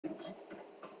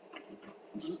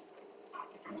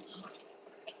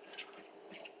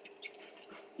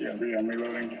Yeah, I'm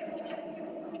reloading.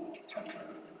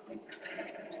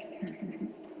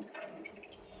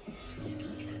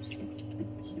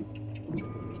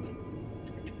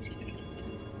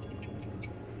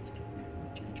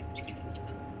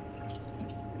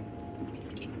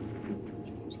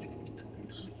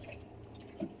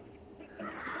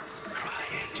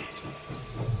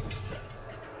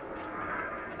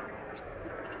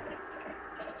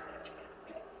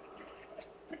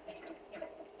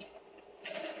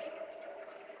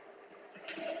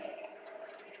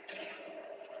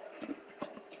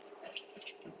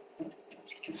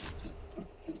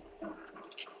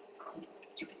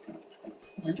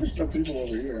 I think there's some people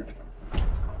over here.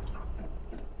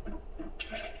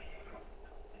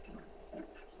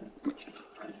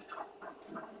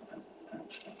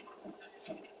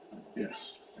 Yes.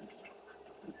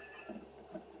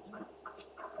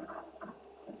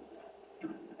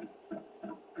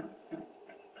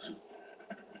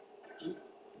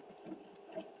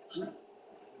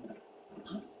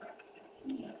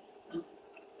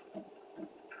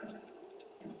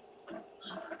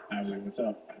 Abby, what's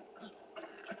up?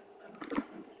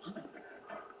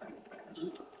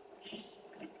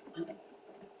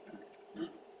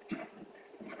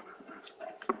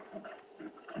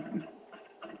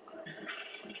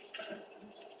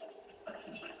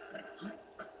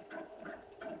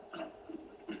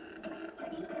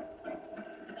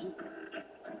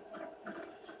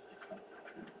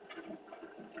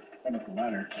 Wonderful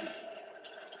ladder.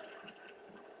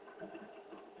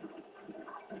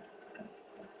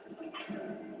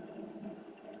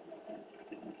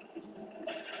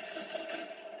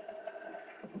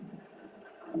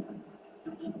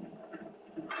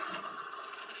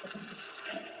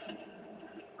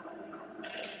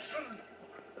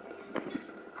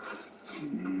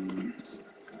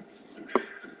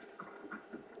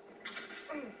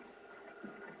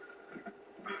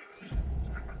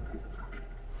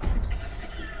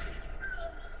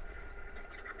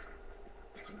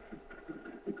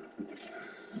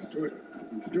 Do it.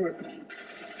 Do it.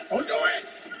 Oh, do it!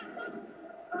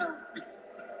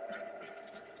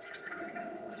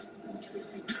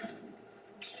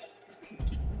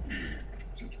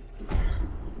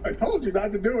 I told you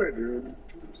not to do it, dude.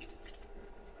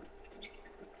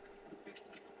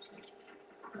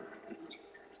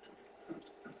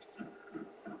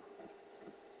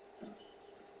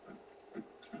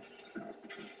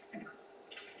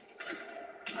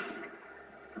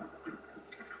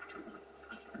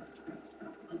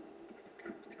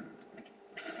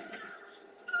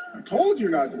 I told you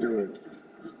not to do it.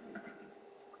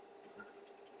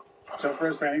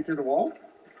 Self-res panning through the wall?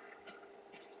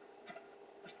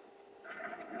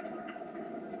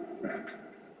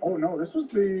 Oh no, this was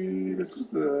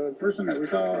the person that we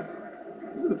saw.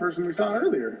 This is the person we saw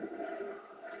earlier.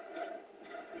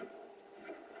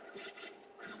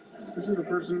 This is the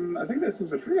person, I think this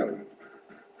was a trio.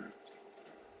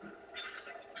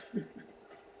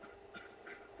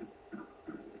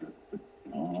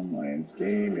 Online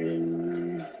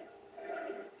gaming.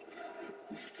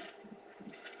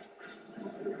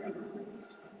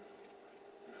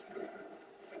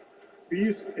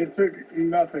 Beast, it took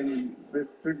nothing.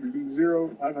 This took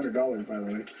 $500, by the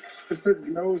way. This took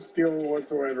no skill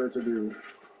whatsoever to do.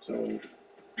 So,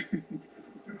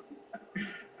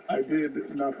 I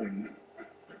did nothing.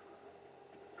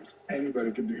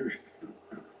 Anybody can do this.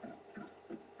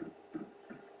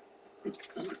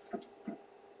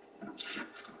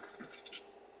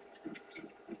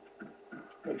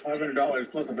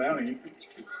 $500 plus a bounty.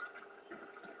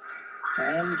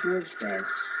 Time to extract.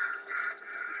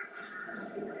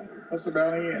 Plus a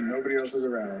bounty and nobody else is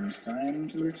around. Time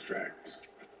to extract.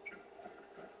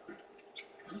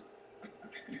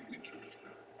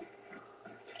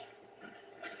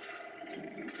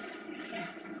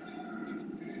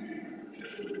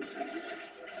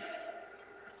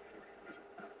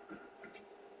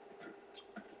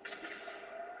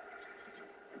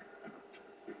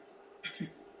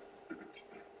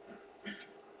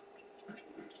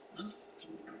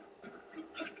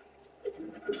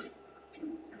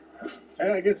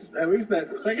 I guess at least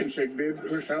that second chick did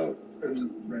push out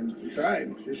and she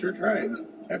tried. She sure tried.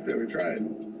 Definitely tried.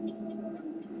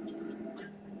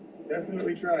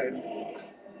 Definitely tried.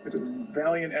 It was a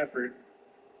valiant effort.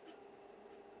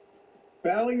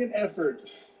 Valiant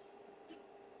effort.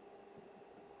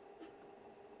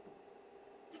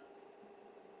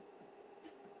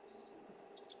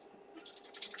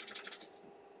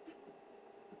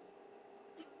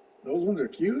 Those ones are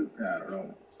cute? I don't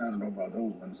know. I don't know about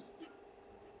those ones.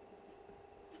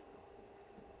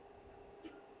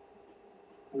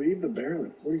 Leave the barrel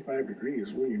at 45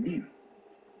 degrees. What do you mean?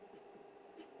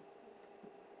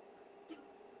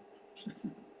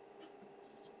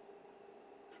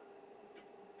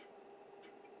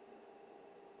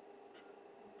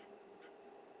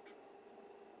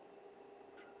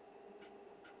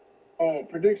 Oh,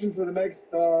 prediction for the next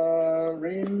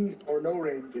rain or no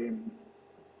rain game.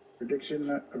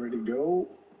 Prediction ready to go.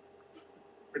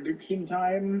 Prediction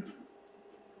time.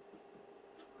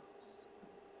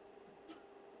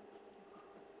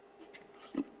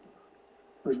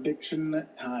 Prediction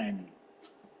time.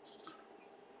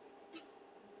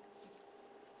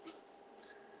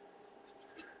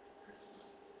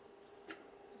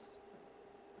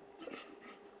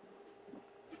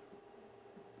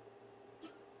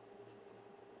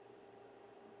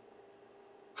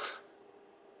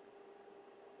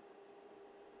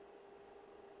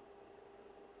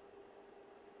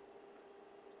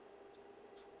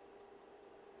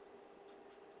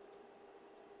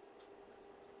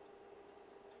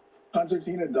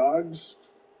 Concertina dogs?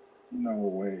 No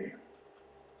way.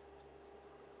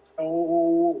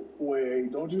 No way.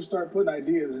 Don't you start putting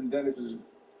ideas in Dennis's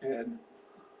head.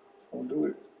 Don't do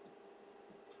it.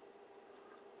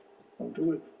 Don't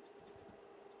do it.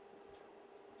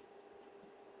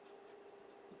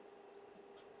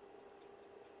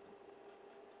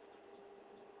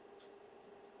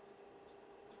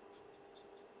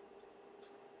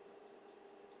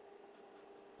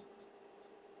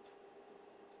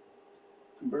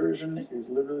 Conversion is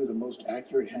literally the most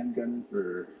accurate handgun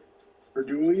for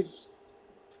dualies.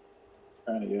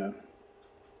 Yeah.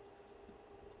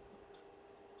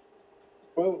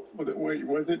 Well, wait,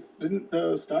 was it? Didn't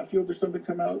Scotfield or something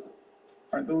come out?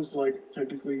 Aren't those like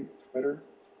technically better?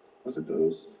 Was it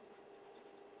those?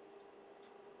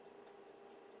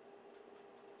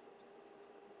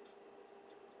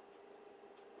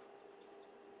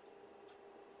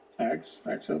 Axe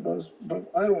have those, but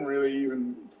I don't really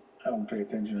even. I don't pay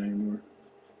attention anymore.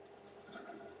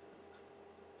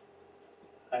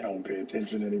 I don't pay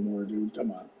attention anymore, dude. Come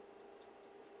on.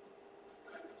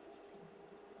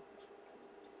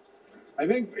 I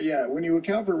think, yeah, when you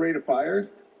account for rate of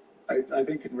fire, I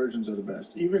think conversions are the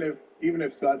best. Even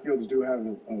if Scotfields do have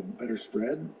a better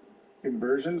spread,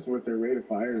 conversions with their rate of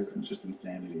fire is just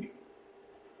insanity.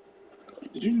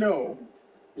 Did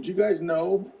you guys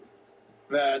know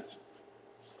that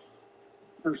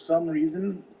for some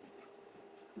reason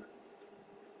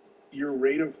your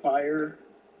rate of fire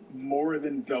more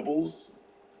than doubles?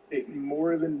 It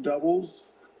more than doubles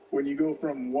when you go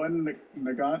from one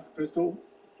Nagant pistol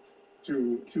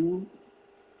to two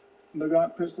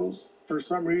Nagant pistols. For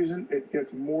some reason, it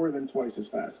gets more than twice as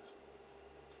fast.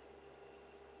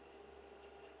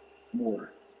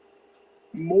 More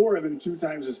than 2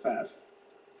 times as fast.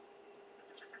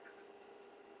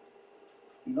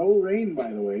 No rain,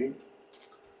 by the way.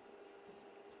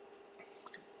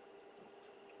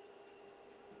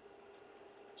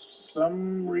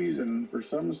 For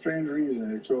some strange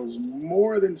reason, it goes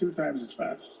more than 2 times as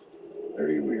fast.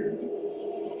 Very weird.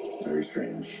 Very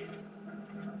strange.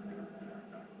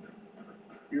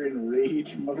 You're in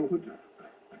rage mode.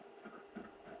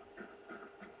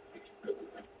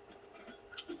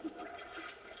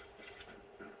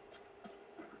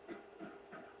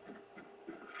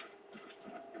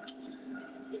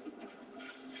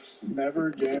 Never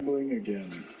gambling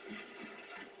again.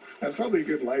 That's probably a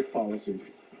good life policy.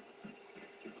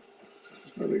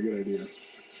 It's probably a good idea.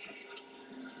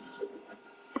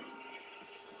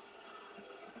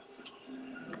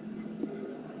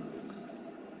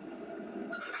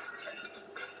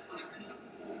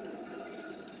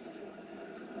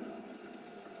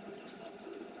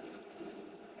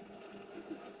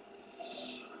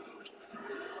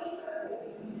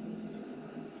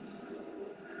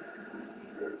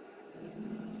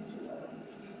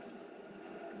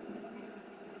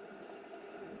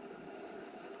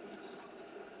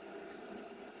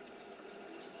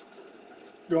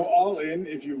 Go all in.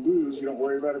 If you lose, you don't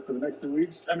worry about it for the next 2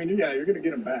 weeks. I mean, yeah, you're going to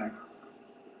get them back.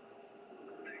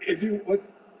 If you,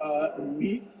 let's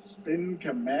meet Spin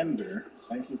Commander.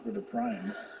 Thank you for the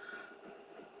Prime.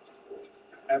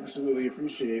 Absolutely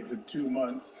appreciate the 2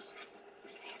 months.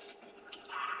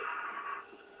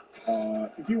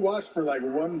 If you watch for like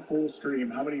one full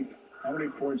stream, how many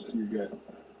points do you get?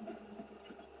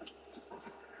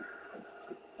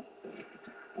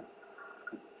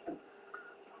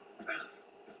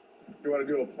 You want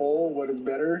to do a poll? What is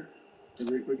better?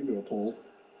 We can do a poll.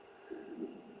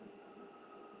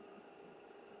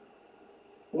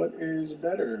 What is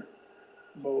better,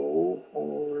 bow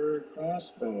or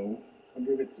crossbow? I'll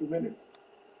give it 2 minutes.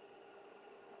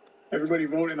 Everybody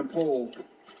vote in the poll.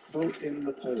 Vote in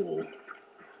the poll.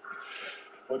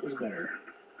 What is better?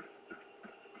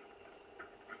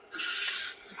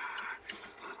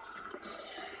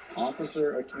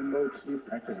 Officer Akimbo Chief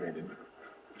activated.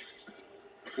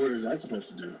 What is that supposed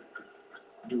to do?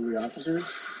 Dually officers?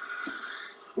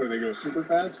 Where they go super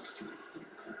fast?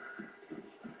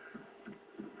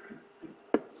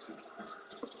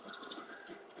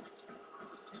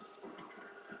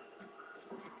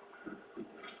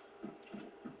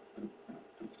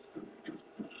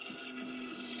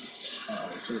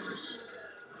 Service.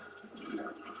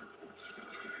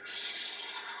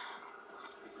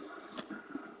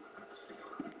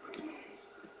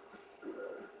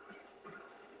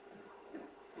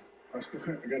 I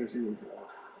gotta see what.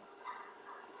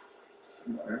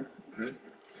 Okay.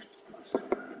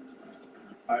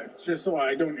 Just so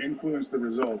I don't influence the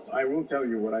results, I will tell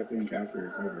you what I think after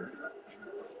it's over.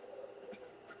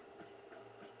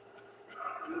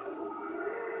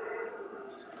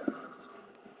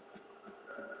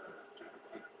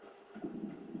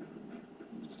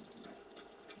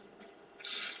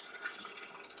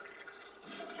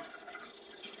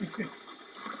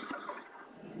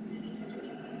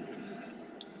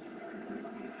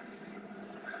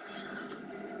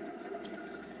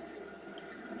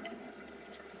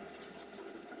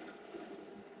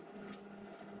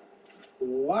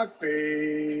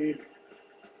 Lockbay.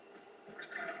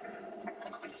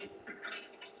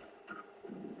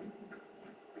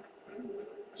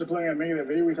 So playing on me, that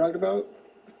video we talked about?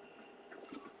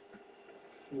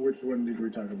 Which one did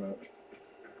we talk about?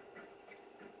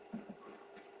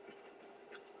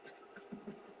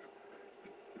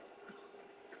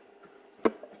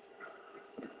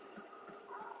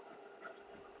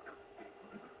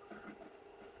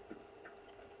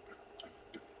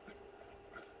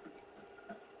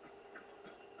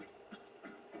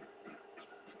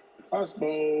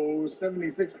 Crossbow,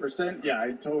 76%. Yeah,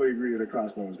 I totally agree the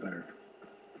crossbow is better.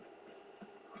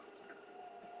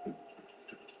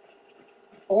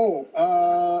 Oh,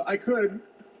 I could.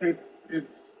 It's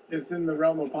in the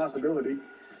realm of possibility.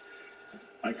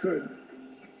 I could.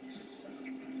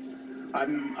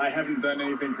 I haven't done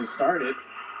anything to start it,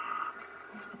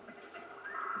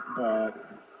 but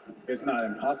it's not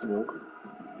impossible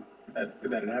that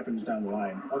it happens down the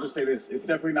line. I'll just say this: it's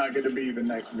definitely not going to be the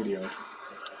next video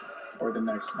or the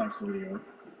next video,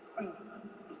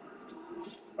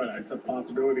 but it's a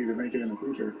possibility to make it in the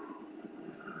future.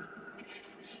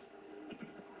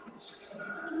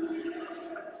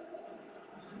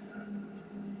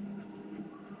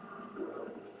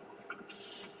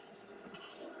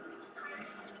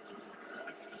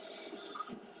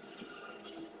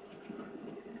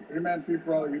 Hitman free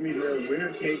for all, you need here.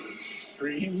 Winner takes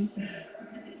stream.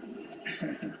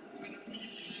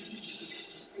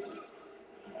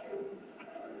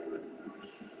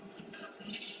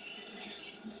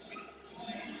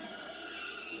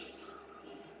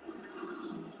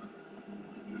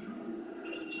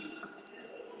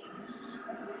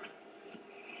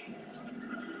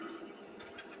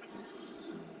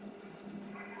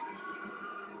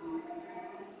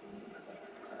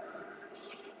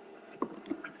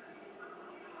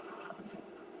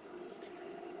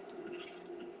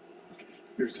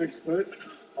 You're 6 foot,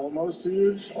 almost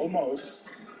huge, almost.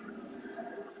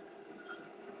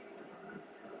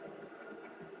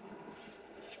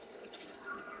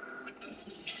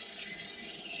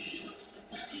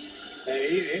 That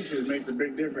 8 inches makes a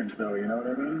big difference, though. You know what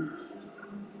I mean?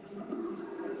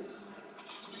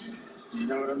 You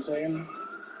know what I'm saying?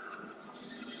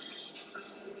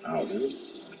 Oh, dude.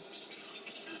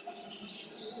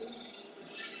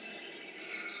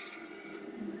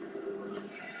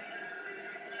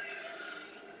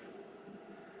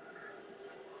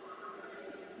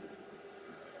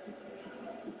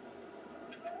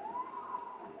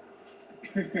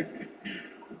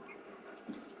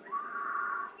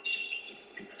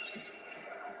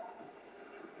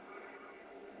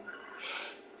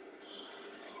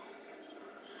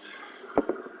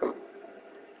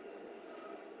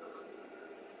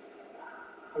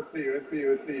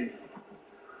 Let's see.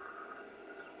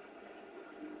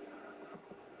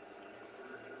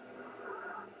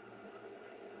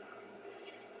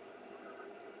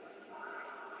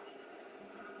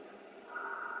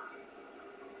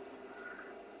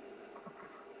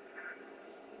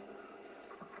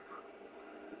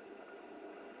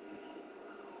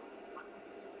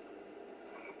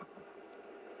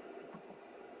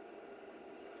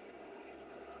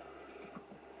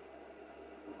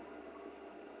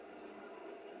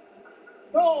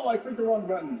 No, I clicked the wrong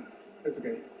button. It's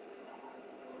okay.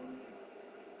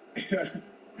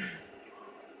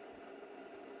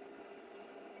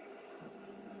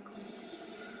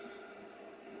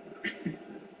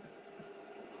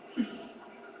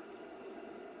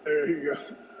 There you go.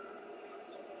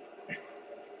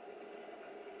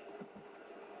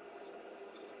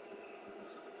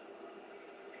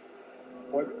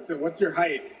 What's your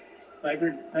height? Type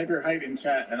your height in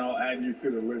chat, and I'll add you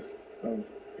to the list of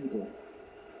people.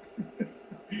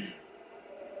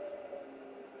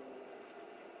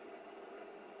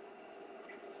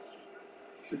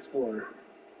 6'4".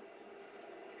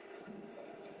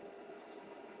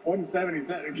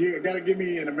 170. You gotta give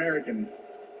me an American.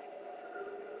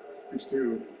 Which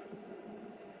two?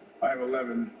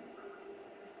 5'11".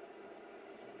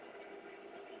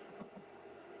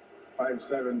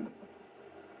 5'7".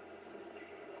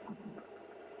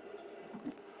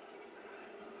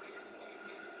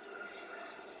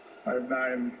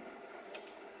 5'9".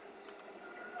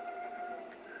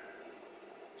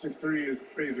 6'3" is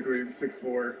basically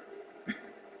 6'4".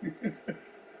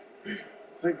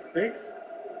 6'6".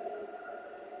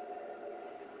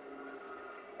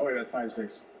 Oh wait, that's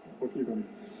 5'6". We'll keep him.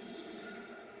 –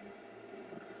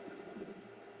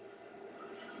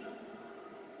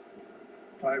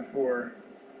 5'4".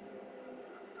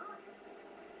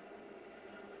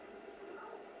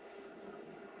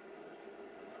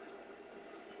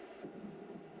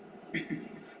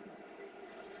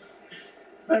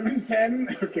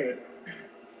 7'10". Okay.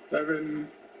 7'10".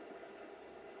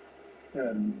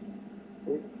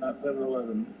 Oh, not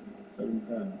 7'11".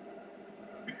 7'10".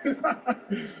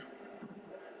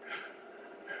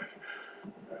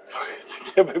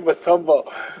 Give him a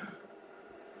tumble.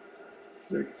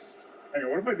 6. Hang on,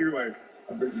 what if I do like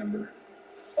a big number?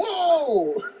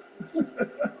 Whoa!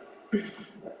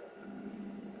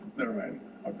 Never mind.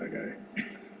 Fuck that guy.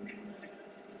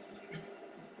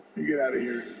 You get out of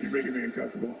here. You're making me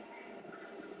uncomfortable.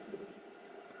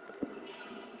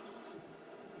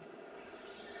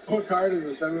 What car does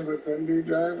a 7'10" dude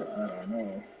drive? I don't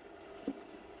know.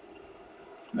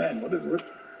 Man, what is with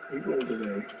people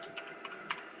today?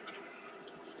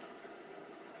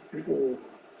 People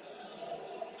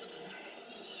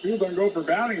don't go for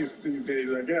bounties these days,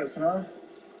 I guess, huh?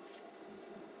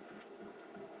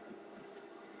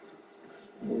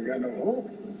 We got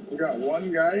we got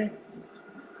one guy.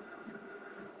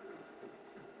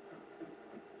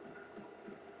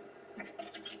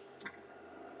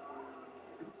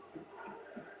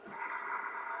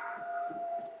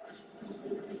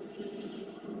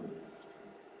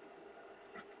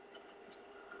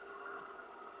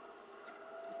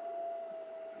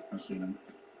 I've seen him.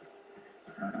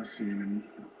 I've seen him.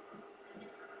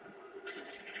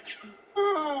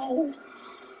 Oh!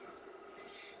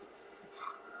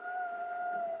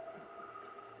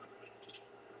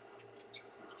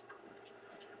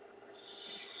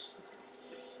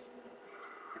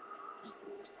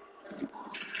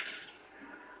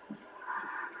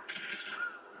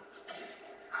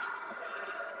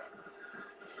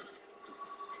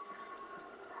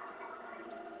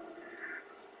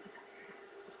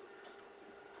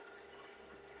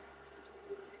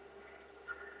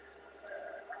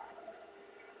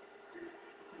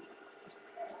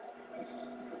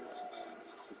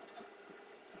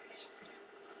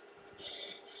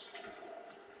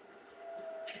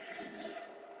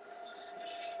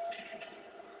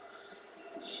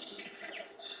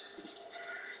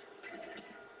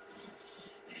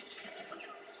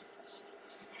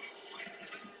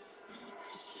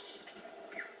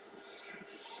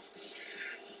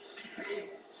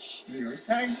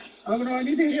 Tag. Oh no, I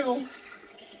need to heal.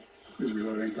 He's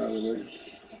reloading probably.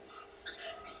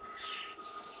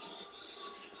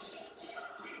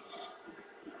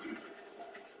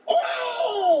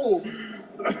 Oh!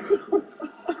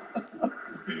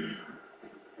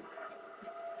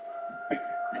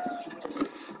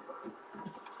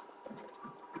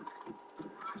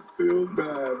 Feels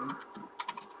bad.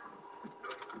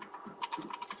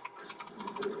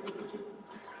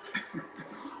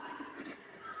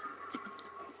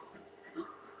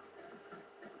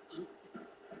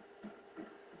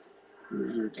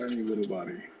 Here's your tiny little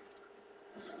body.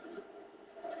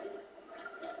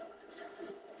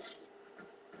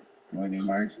 Morning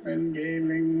Marksman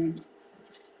Gaming.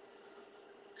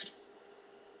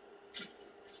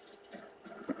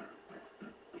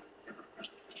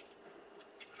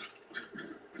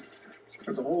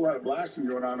 There's a whole lot of blasting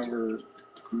going on over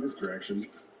in this direction.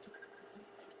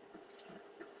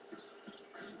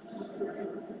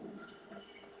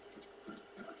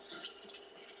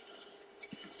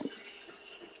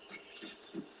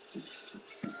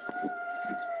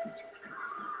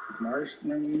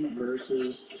 Marksman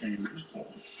versus Chambers.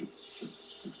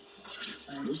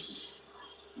 Nice.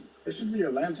 There should be a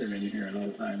lantern in here at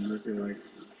all times, I feel like.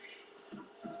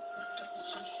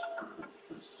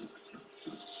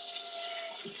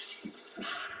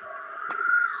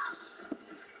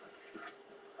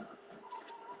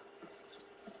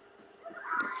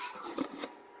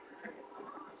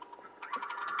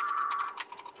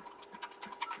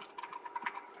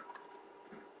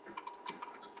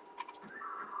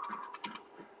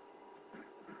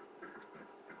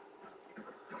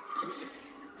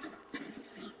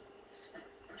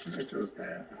 Where's this guy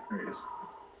at? There he is.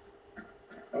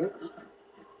 Oh,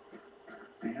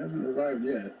 he hasn't revived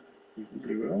yet.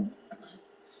 He will.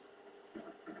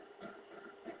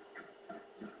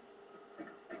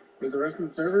 Is the rest of the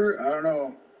server? I don't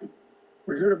know.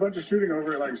 We heard a bunch of shooting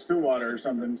over at like Stillwater or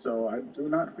something, so I do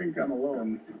not think I'm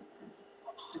alone.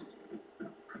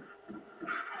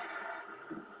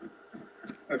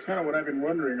 That's kind of what I've been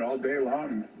wondering all day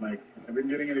long. Like, I've been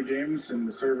getting into games and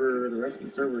the rest of the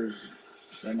servers,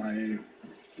 MIA.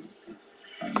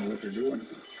 I don't know what they're doing.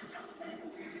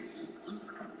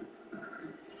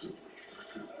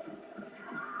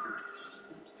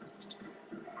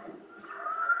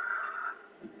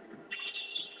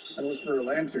 I look for a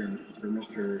lantern for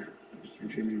Mr.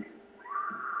 Jimmy.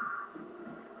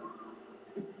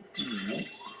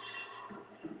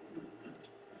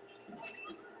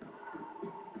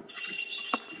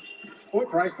 What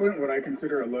price point would I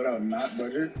consider a loadout not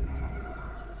budget?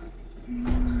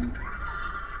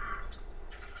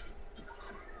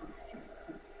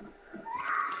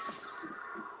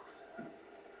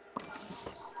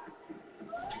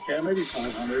 Yeah, maybe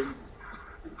 500.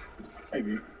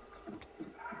 Maybe.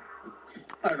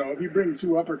 I don't know, if you bring 2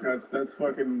 uppercuts, that's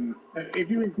fucking... If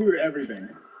you include everything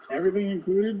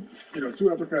included, 2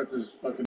 uppercuts is fucking